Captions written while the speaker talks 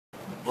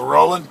We're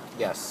rolling?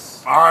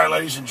 Yes. All right,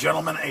 ladies and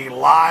gentlemen, a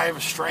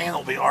live stream that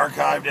will be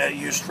archived at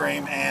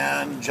Ustream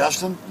and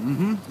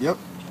Justin. Yep.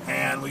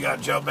 And we got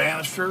Joe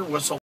Bannister,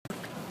 whistle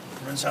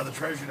from inside the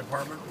Treasury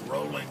Department,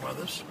 rolling with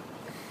us.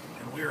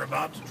 And we are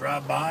about to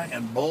drive by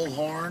and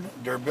Bullhorn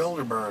der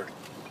Bilderberg.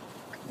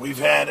 We've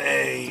had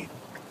a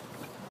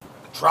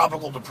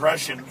tropical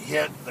depression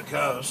hit the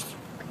coast.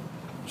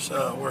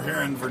 So we're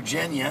here in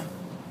Virginia,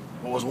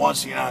 what was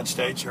once the United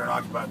States, here in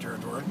occupied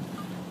territory.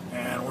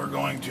 And we're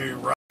going to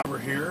ride over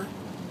here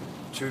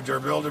to der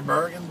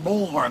Bilderberg and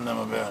bullhorn them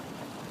a bit.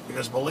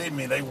 Because believe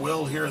me, they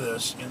will hear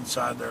this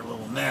inside their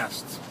little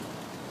nests.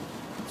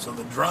 So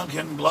the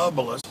drunken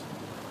globalists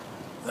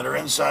that are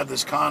inside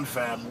this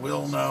confab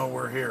will know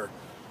we're here.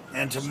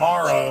 And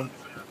tomorrow,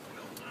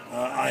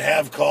 I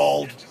have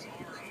called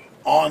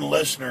on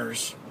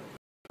listeners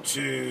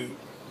to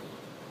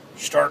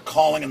start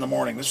calling in the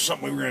morning. This is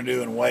something we were going to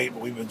do and wait,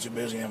 but we've been too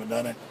busy and haven't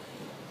done it.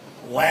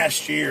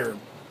 Last year,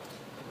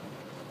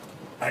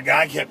 a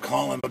guy kept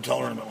calling the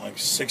hotel room at like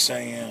 6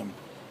 a.m.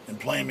 and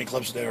playing me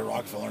clips of David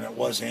Rockefeller, and it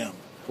was him.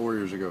 4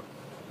 years ago.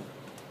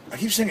 I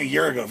keep saying a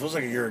year ago. It feels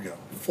like a year ago.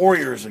 4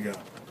 years ago.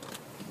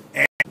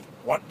 And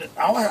what?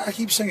 I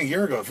keep saying a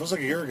year ago. It feels like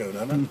a year ago,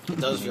 doesn't it?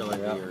 It does feel like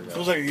a year ago. It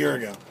feels like a year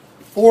ago.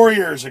 4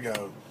 years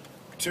ago.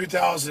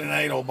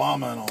 2008,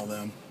 Obama and all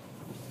them.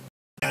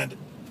 And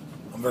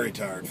I'm very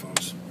tired,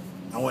 folks.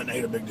 I went and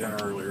ate a big dinner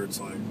earlier. It's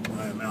like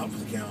I am out for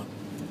the count.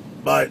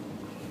 But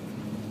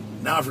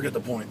now I forget the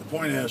point. The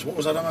point is, what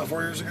was I talking about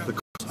 4 years ago?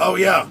 Oh,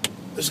 yeah.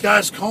 This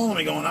guy's calling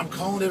me going, I'm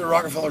calling David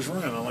Rockefeller's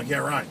room. I'm like, yeah,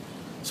 right.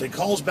 So he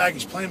calls back.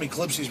 He's playing me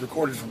clips he's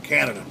recorded from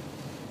Canada.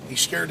 He's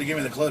scared to give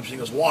me the clips. He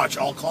goes, watch,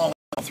 I'll call him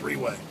on a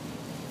three-way.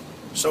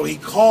 So he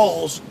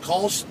calls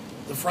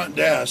the front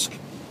desk,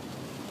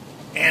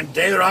 and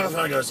David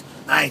Rockefeller goes,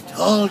 I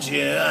told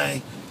you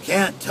I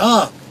can't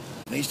talk.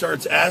 And he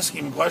starts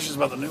asking him questions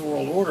about the New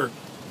World Order.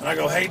 And I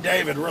go, hey,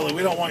 David, really,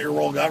 we don't want your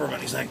world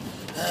government. He's like,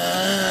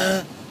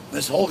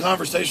 This whole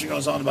conversation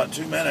goes on about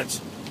 2 minutes.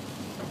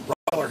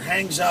 Rockefeller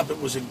hangs up. It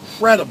was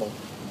incredible.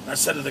 And I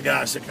said to the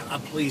guy, I said, can I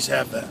please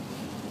have that?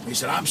 He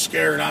said, I'm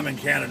scared. I'm in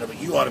Canada,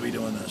 but you ought to be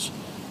doing this.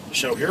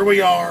 So here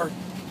we are.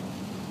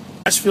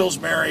 Westfield's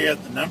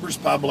Marriott. The number's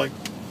public.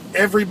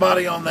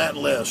 Everybody on that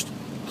list,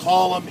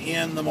 call them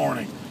in the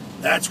morning.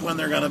 That's when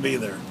they're going to be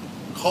there.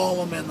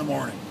 Call them in the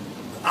morning.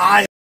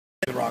 I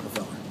am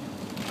Rockefeller.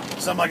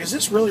 So I'm like, is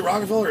this really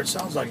Rockefeller? It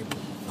sounds like it.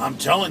 I'm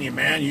telling you,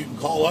 man, you can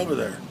call over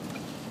there.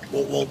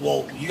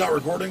 Well, you got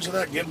recordings of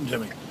that? Give them to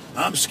me.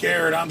 I'm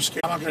scared. I'm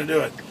not going to do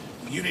it.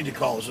 You need to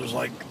call us. It was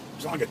like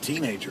a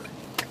teenager.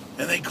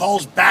 And then he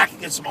calls back and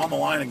gets him on the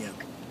line again.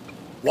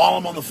 While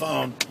I'm on the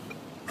phone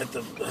at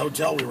the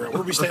hotel we were at. Where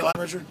did we stay last,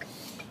 Richard?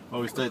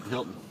 Well, we stayed at the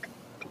Hilton.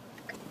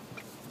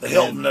 The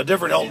Hilton, a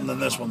different Hilton than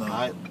this one,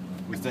 though.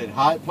 We stayed at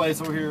Hyatt Place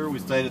over here. We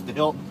stayed at the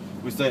Hilton.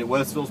 We stayed at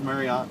Westfield's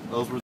Marriott.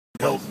 Those were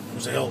the Hilton. It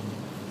was a Hilton.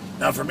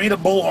 Now, for me to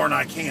bullhorn,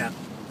 I can't.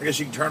 I guess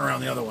you can turn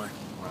around the other way.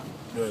 Right.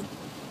 Good.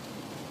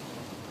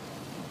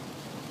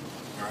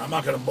 All right, I'm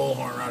not going to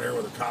bullhorn right here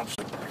with the cops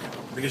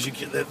because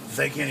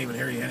they can't even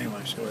hear you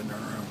anyway. So go ahead and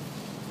turn around.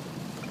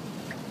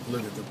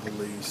 Look at the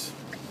police.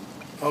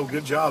 Oh,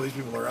 good job. These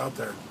people are out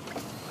there.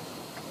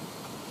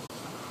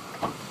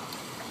 Let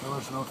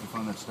us know if you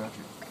find that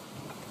statue.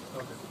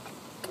 Okay.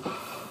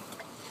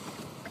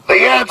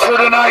 The answer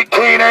to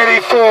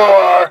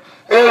 1984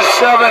 is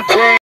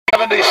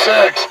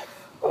 1776.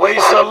 We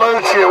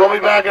salute you. We'll be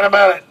back in a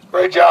minute.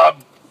 Great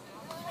job.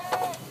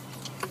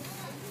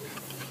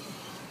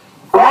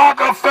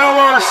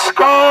 Rockefeller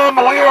scum,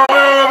 we are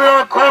aware of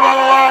your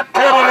criminal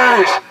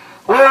activities.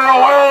 We are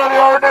aware of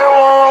your New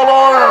World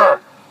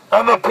Order.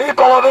 And the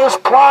people of this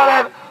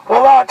planet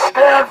will not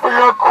stand for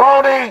your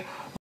crony,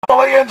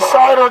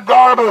 insider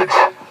garbage.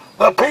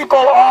 The people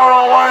are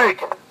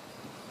awake.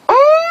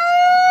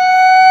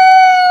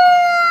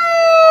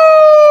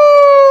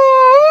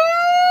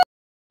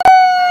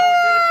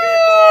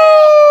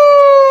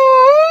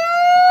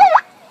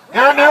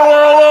 Your New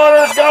World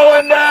Order is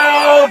going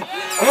down.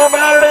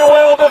 Humanity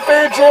will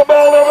defeat you,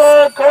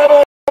 Bilderberg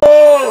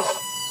criminals.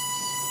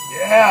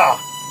 Yeah.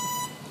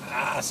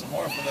 Some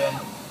more for them.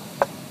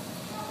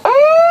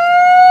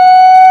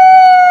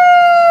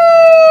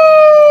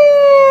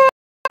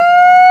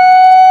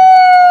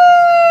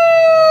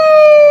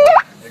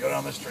 They go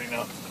down this street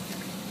now.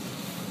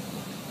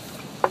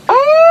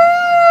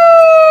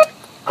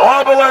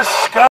 Globalist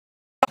scum.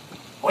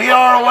 We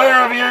are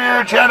aware of your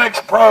eugenics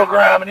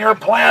program and your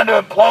plan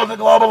to implode the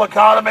global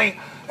economy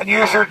and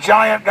use your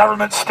giant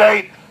government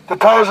state to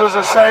pose as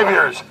the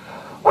saviors.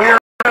 We are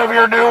aware of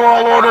your New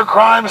World Order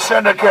crime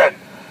syndicate.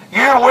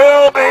 You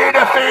will be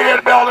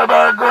defeated,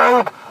 Bilderberg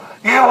Group.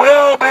 You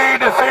will be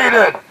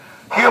defeated.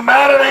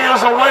 Humanity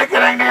is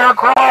awakening to your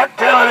criminal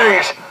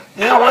activities.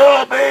 You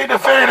will be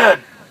defeated.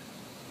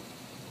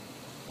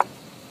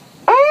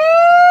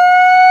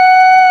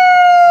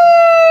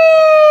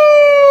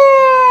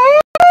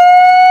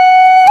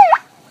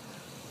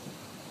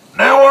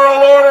 New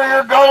World Order,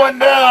 you're going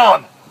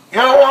down.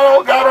 Your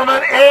world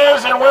government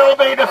is and will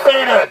be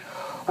defeated.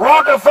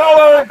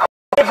 Rockefeller and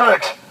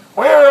Matrix,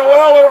 we're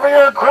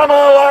your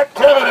criminal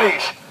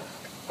activities.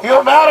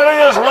 Humanity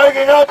is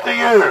waking up to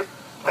you.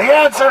 The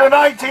answer to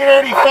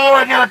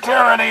 1984 and your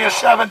tyranny is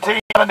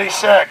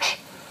 1776.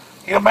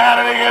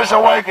 Humanity is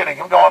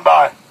awakening. I'm going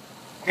by.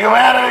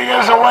 Humanity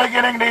is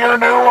awakening to your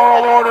new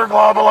world order,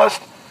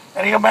 globalist,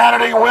 and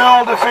humanity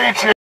will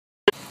defeat you.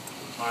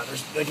 All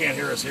right, they can't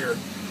hear us here.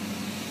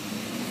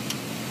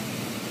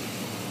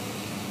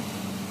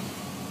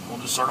 We'll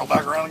just circle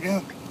back around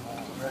again.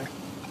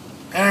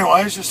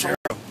 Anyways, just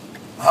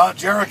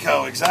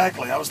Jericho,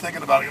 exactly. I was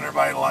thinking about getting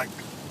everybody to like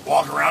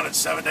walk around it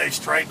 7 days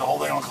straight and the whole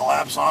thing will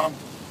collapse on them.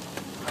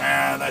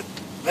 And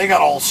they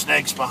got all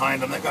snakes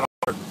behind them. They've got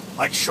all,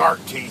 like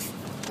shark teeth,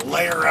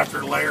 layer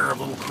after layer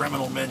of little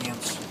criminal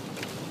minions.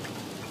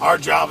 Our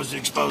job is to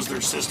expose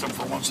their system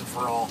for once and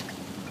for all.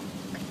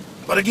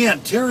 But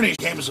again, tyranny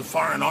came as a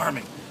foreign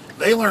army.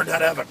 They learned how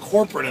to have a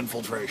corporate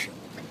infiltration.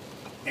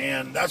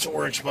 And that's what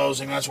we're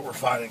exposing. That's what we're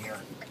fighting here.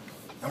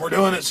 And we're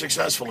doing it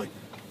successfully.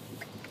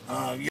 You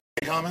have any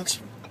comments?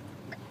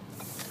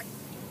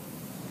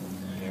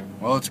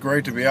 Well, it's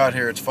great to be out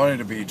here. It's funny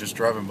to be just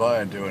driving by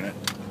and doing it.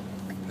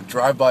 The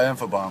drive-by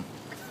infobomb.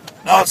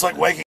 No, it's like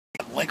waking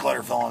up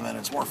Linkletter film in.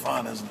 It's more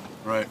fun, isn't it?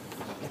 Right.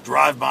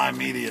 Drive-by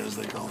media, as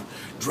they call it.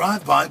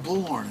 Drive-by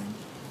bullhorning.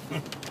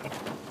 You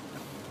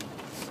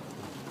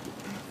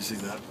see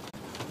that?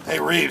 Hey,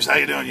 Reeves, how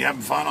you doing? You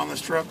having fun on this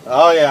trip?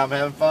 Oh yeah, I'm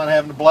having fun,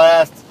 having a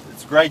blast.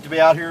 It's great to be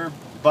out here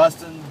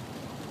busting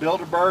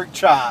Bilderberg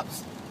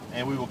chops.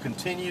 And we will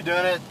continue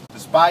doing it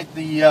despite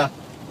the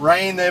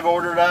rain they've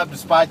ordered up,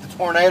 despite the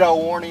tornado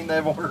warning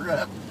they've ordered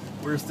up.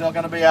 We're still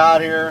going to be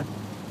out here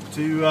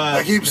to...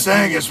 I keep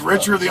saying, is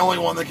Richard the only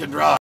one that can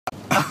drive?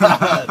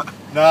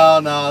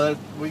 No,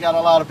 we got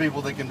a lot of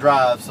people that can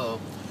drive,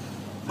 so...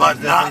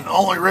 But not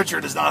only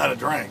Richard has not had a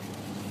drink.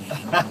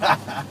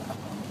 I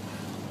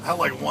had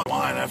like one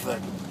line after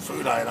that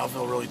food I ate. I'll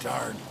feel really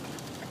tired.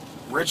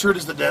 Richard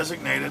is the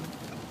designated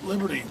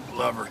liberty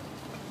lover.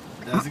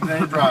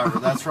 Designated driver,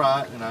 that's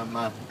right. And I'm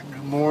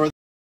more than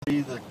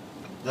be the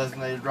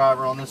designated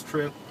driver on this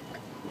trip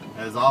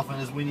as often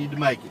as we need to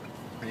make it.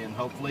 And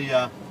hopefully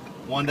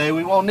one day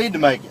we won't need to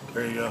make it.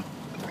 There you go.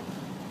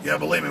 Yeah,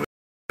 believe me, we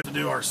have to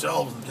do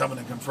ourselves and come in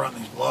and confront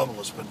these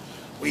globalists, but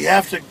we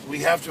have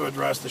to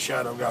address the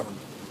shadow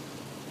government.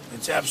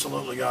 It's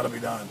absolutely got to be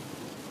done.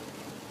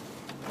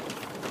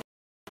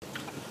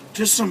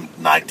 Just some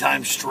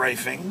nighttime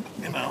strafing,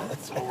 you know,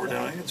 that's what we're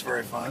doing. It's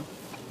very fun.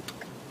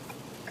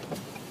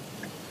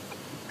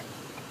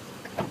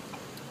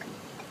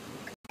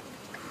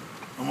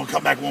 And we'll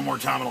come back one more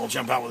time and I'll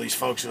jump out with these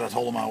folks that I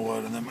told them I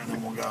would, and then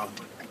we'll go.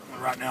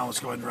 But right now, let's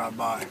go ahead and drive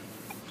by.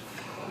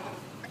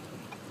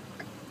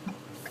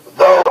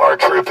 Those are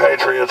true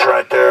patriots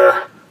right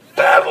there,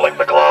 battling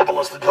the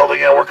globalists until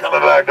the end. We're coming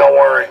back, don't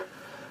worry.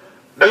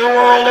 New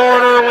World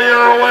Order, we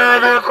are aware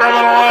of your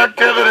criminal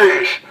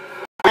activities.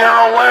 We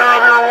are aware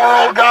of your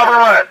world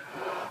government.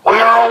 We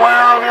are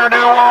aware of your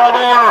New World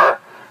Order.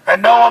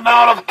 And no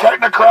amount of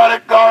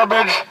technocratic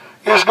garbage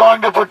is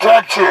going to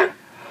protect you.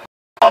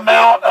 No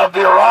amount of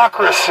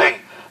bureaucracy,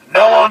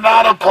 no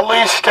amount of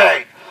police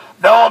state,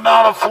 no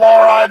amount of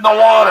fluoride in the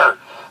water,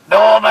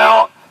 no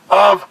amount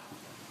of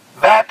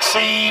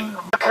vaccine,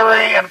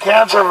 mercury, and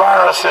cancer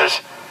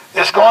viruses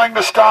is going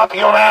to stop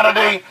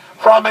humanity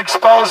from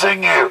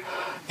exposing you.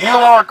 You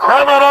are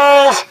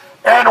criminals,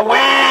 and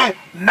we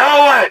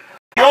know it.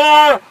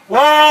 Your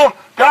world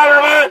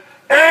government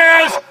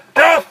is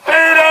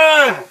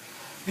defeated.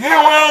 You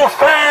will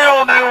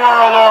fail, New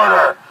World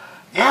Order.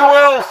 You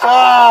will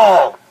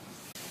fall.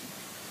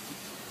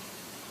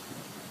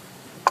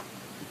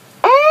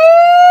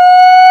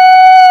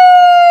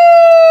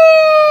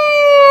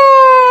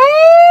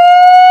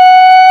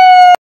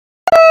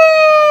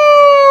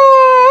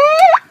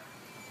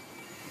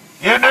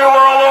 Your New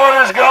World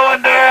Order is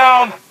going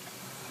down.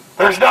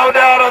 There's no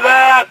doubt of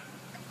that.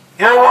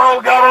 Your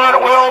world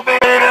government will be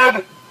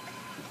defeated.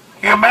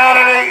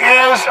 Humanity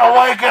is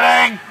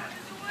awakening.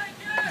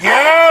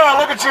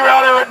 Yeah, look at you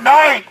out here at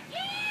night.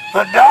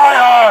 The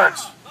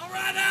diehards. All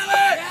right,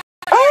 Alex.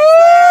 Woo!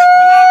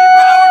 We love you,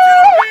 power to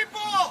the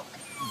people.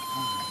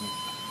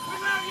 We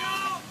love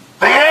y'all.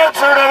 The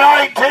answer to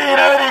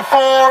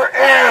 1984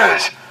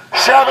 is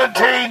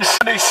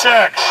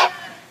 1776.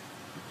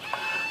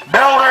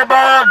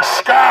 Bilderberg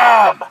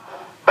scum.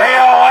 Be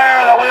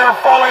aware that we are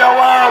fully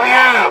aware of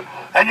you,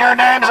 and your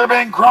names are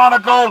being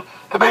chronicled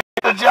to be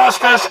to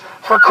justice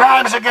for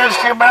crimes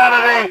against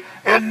humanity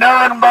in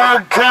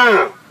Nuremberg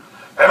 2.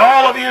 And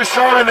all of you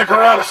serving the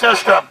corrupt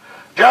system,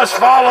 just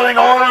following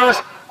orders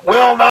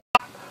will not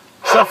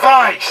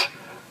suffice.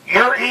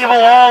 Your evil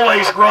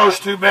always grows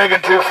too big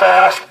and too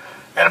fast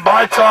and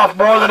bites off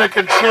more than it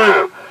can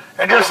chew.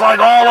 And just like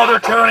all other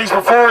tyrannies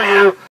before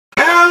you,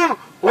 you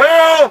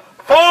will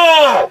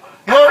fall.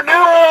 Your New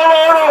World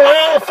Order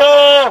will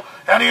fall,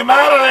 and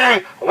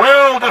humanity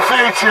will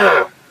defeat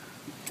you.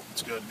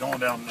 It's good. Going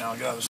down now.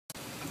 Get out of this.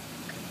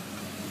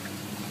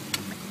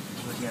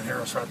 They can't hear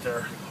us right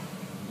there.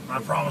 I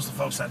promised the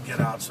folks I'd get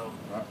out, so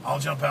I'll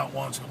jump out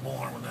once, go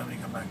bullhorn with them, and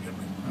you come back and get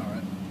me. All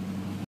right.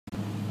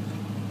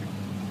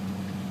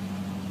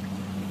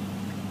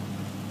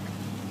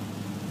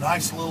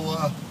 Nice little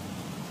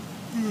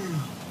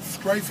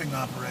strafing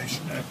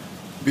operation.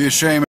 Be a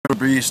shame if a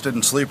beast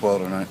didn't sleep well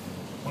tonight.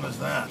 What is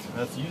that?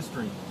 That's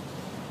Ustream.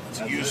 It's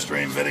a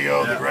Ustream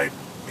video of the great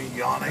me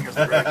yawning as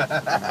the great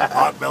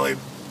hot-bellied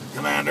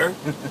commander.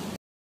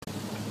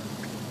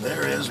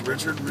 There is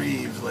Richard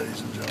Reeves, ladies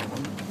and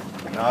gentlemen.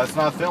 No, it's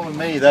not filming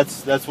me.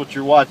 That's what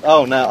you're watching.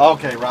 Oh, now,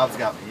 okay, Rob's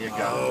got me. You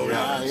got Oh, it.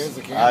 yeah. Here's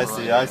the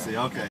camera. I see,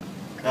 okay.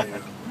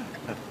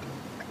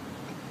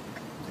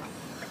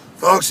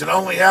 Folks, it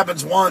only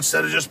happens once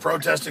instead of just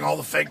protesting all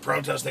the fake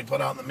protests they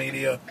put out in the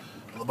media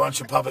with a bunch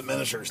of puppet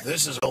ministers.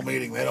 This is a real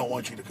meeting they don't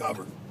want you to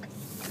cover.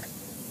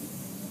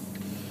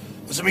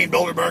 Does it mean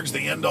Bilderberg's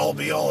the end-all,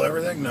 be-all,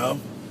 everything? No.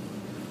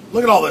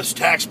 Look at all this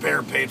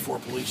taxpayer-paid-for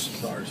police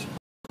cars.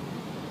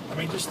 I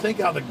mean, just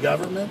think how the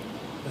government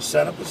has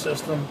set up a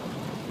system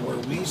where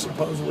we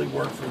supposedly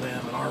work for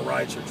them and our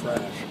rights are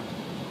trash.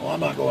 Well, I'm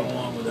not going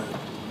along with that.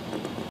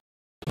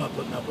 I'm not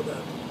putting up with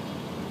that.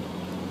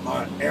 All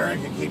right,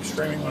 Aaron can keep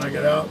streaming when I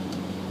get out.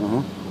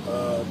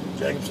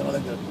 Jacobson, I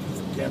think the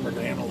camera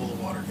can handle a little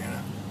water, can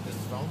it? This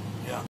is phone?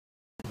 Yeah.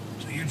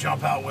 So you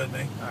jump out with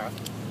me. All right.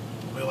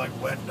 We'll be like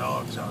wet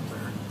dogs out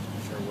there.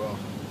 Sure will.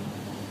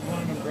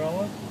 Want an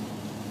umbrella?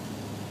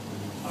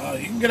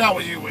 You can get out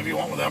with you if you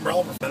want with the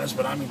umbrella for minutes,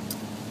 but I mean,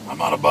 I'm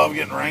not above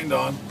getting rained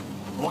on.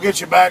 We'll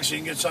get you back so you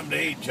can get something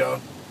to eat,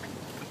 Joe.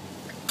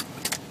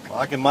 Well,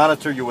 I can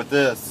monitor you with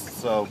this,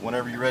 so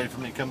whenever you're ready for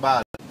me to come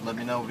by, let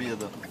me know via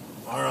the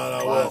All right, I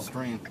live will.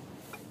 stream.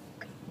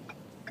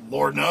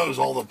 Lord knows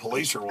all the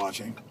police are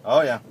watching.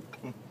 Oh, yeah.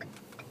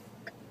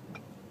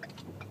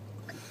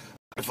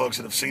 The folks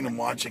that have seen them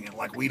watching it,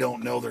 like we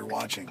don't know they're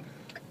watching.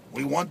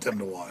 We want them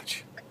to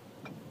watch.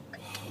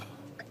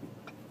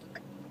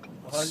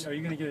 Are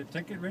you going to get a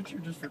ticket,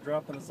 Richard, just for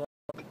dropping us off?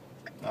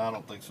 I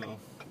don't think so.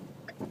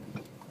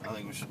 I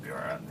think we should be all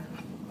right.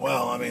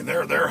 Well, I mean,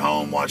 they're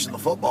home watching the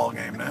football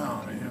game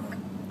now. I mean, you know.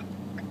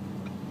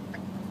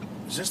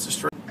 Is this the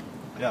street?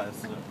 Yeah, this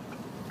is it.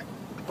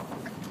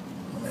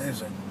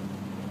 Amazing.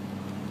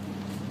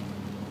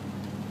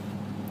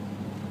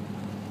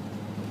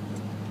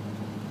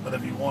 But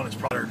if you want, it's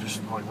probably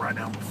just like right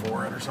down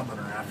before it or something,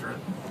 or after it.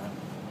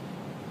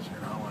 So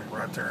you're not like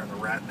right there in the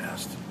rat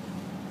nest.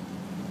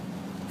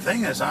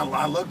 Thing is,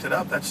 I looked it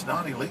up. That's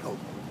not illegal.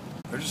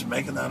 They're just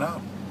making that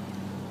up.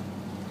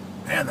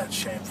 Man, that's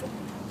shameful.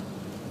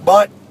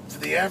 But to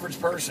the average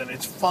person,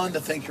 it's fun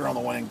to think you're on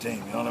the winning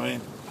team. You know what I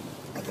mean?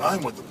 Like,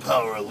 I'm with the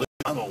power of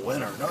I'm a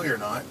winner. No, you're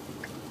not.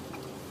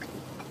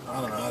 I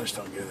don't know. I just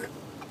don't get it.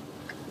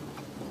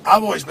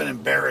 I've always been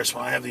embarrassed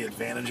when I have the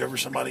advantage over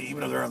somebody,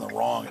 even if they're in the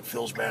wrong. It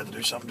feels bad to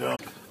do something to them.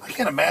 I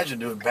can't imagine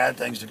doing bad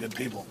things to good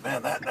people.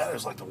 Man, that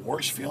is like the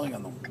worst feeling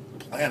on the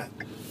planet.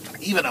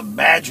 Even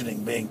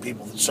imagining being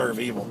people that serve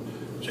evil,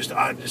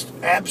 I just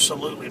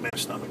absolutely make my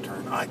stomach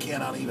turn. I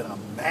cannot even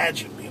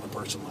imagine being a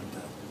person like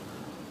that.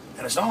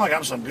 And it's not like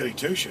I'm some goody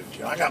two-shoes.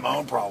 You know, I got my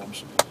own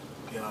problems.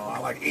 You know, I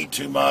like eat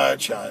too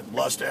much. I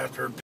lust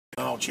after.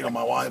 I don't cheat on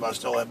my wife. I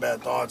still have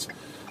bad thoughts.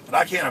 But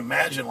I can't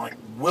imagine like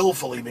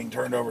willfully being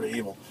turned over to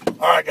evil.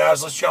 All right,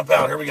 guys, let's jump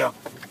out. Here we go.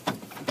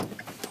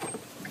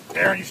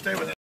 Aaron, you stay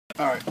with it.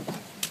 All right.